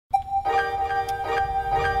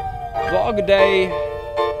Vlog day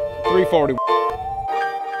 340.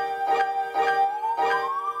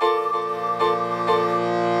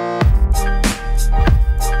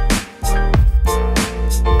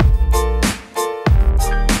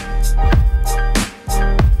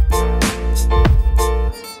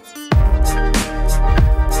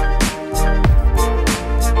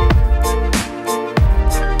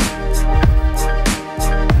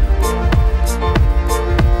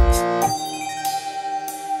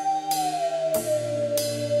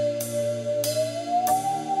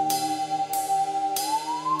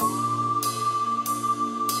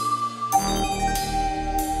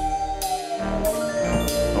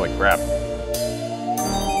 Holy crap.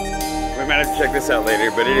 We might have to check this out later,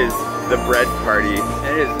 but it is the bread party.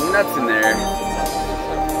 It is nuts in there.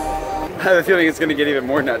 I have a feeling it's gonna get even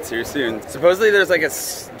more nuts here soon. Supposedly there's like a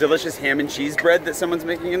delicious ham and cheese bread that someone's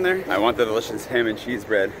making in there. I want the delicious ham and cheese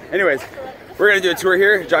bread. Anyways, we're gonna do a tour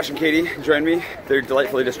here. Josh and Katie joined me. They're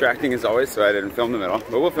delightfully distracting as always, so I didn't film them at all.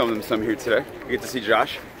 But we'll film them some here today. We get to see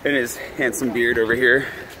Josh and his handsome beard over here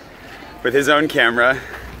with his own camera.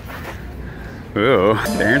 Ooh,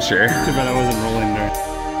 darn sure. Too bad I wasn't rolling there.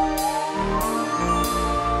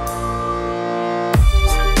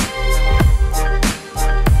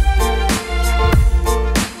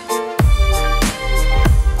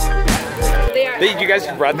 You guys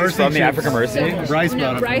brought this from the Africa Mercy? Bryce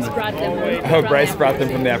brought them. Bryce brought them. Oh, Bryce brought them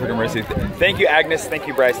from the Africa Mercy. Thank you, Agnes. Thank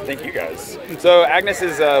you, Bryce. Thank you, guys. So Agnes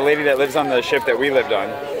is a lady that lives on the ship that we lived on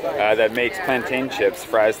that makes plantain chips,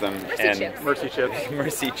 fries them, Mercy chips.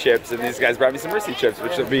 Mercy chips. And these guys brought me some Mercy chips,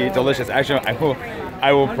 which will be delicious. Actually,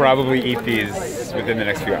 I will probably eat these within the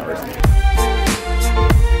next few hours.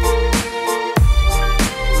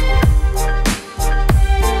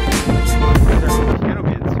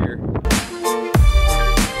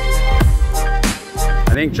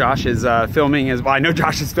 I think Josh is filming as well. I know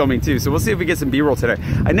Josh is filming too, so we'll see if we get some B-roll today.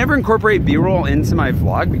 I never incorporate B-roll into my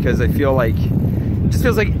vlog because I feel like, it just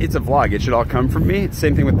feels like it's a vlog. It should all come from me.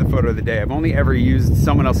 Same thing with the photo of the day. I've only ever used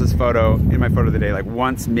someone else's photo in my photo of the day, like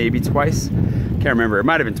once, maybe twice. Can't remember, it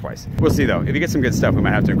might have been twice. We'll see though. If you get some good stuff, we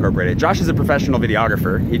might have to incorporate it. Josh is a professional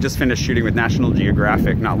videographer. He just finished shooting with National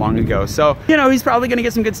Geographic not long ago. So, you know, he's probably gonna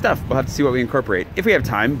get some good stuff. We'll have to see what we incorporate if we have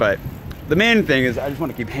time, but the main thing is I just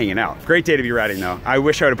want to keep hanging out. Great day to be riding though. I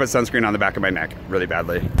wish I would have put sunscreen on the back of my neck really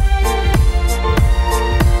badly.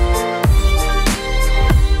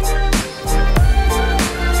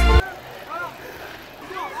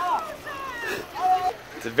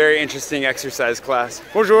 It's a very interesting exercise class.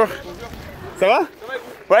 Bonjour. Ça va?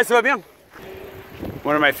 Ouais, ça va bien.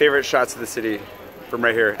 One of my favorite shots of the city from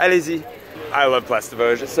right here. Allez-y. I love Place de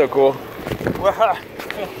Vosges. It's so cool.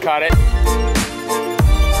 Caught it.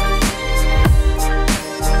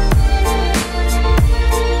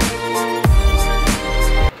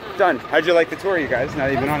 Done. How'd you like the tour, you guys? Now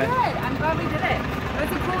that you've been on it. Good. I'm glad we did it.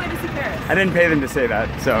 It was a cool way to see Paris. I didn't pay them to say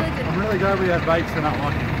that, so. I'm really glad we had bikes and not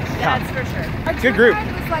walking. Yeah, that's for sure. Our Good tour group.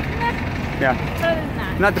 guide was like, meh. Yeah. But other than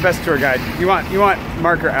that. Not the best tour guide. You want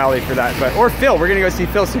Mark or Allie for that, but or Phil. We're gonna go see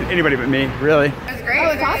Phil soon. Anybody but me, really. It was great.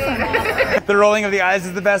 It was awesome. The rolling of the eyes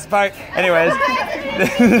is the best part. Anyways.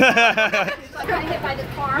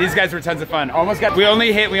 These guys were tons of fun. We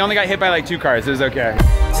only got hit by like 2 cars. It was okay.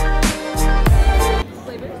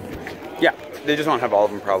 Yeah, they just won't have all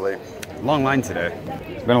of them probably. Long line today.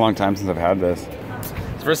 It's been a long time since I've had this. It's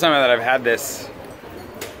the first time that I've had this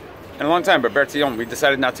in a long time, but Bertillon, we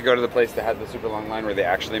decided not to go to the place that had the super long line where they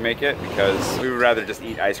actually make it because we would rather just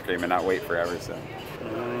eat ice cream and not wait forever, so.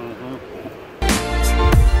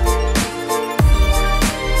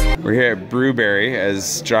 We're here at Brewberry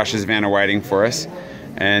as Josh is Vanna Whiting for us,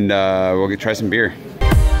 and we'll try some beer.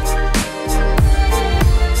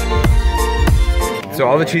 So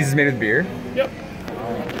all the cheese is made with beer? Yep.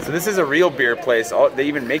 So this is a real beer place. They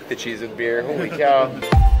even make the cheese with beer. Holy cow.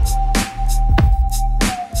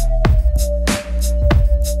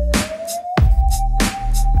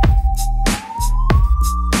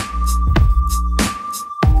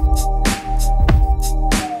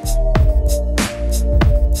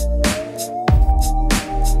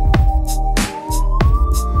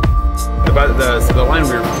 So the line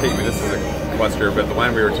we were taking, this is a cluster, but the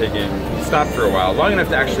line we were taking stopped for a while, long enough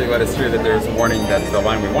to actually let us hear that there's a warning that the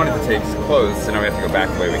line we wanted to take is closed, so now we have to go back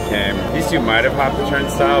the way we came. These two might have hopped the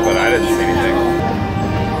turnstile, but I didn't see anything.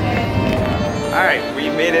 All right, we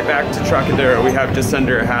made it back to Trocadero. We have just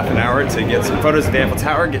under half an hour to get some photos of the Eiffel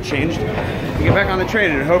Tower, get changed, and get back on the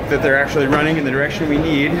train and hope that they're actually running in the direction we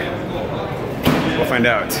need. We'll find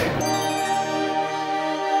out.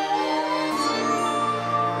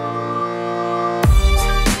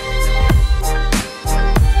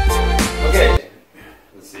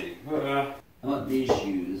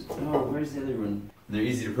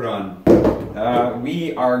 put on.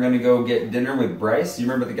 We are gonna go get dinner with Bryce. You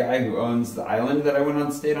remember the guy who owns the island that I went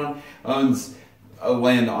on stayed on? Owns a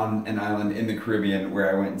land on an island in the Caribbean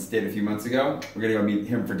where I went and stayed a few months ago. We're gonna go meet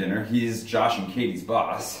him for dinner. He's Josh and Katie's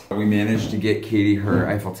boss. We managed to get Katie her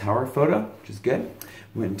Eiffel Tower photo, which is good.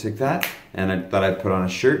 Went and took that, and I thought I'd put on a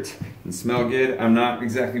shirt and smell good. I'm not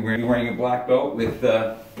exactly wearing a black belt with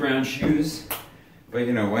brown shoes, but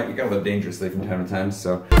you know what? You gotta live dangerously from time to time,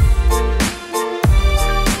 so.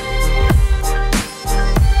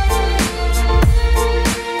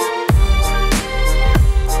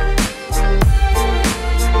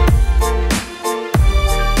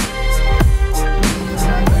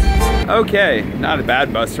 Okay, not a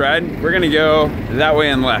bad bus ride. We're gonna go that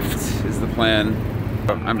way and left is the plan.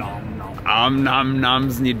 Nom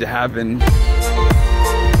noms need to happen.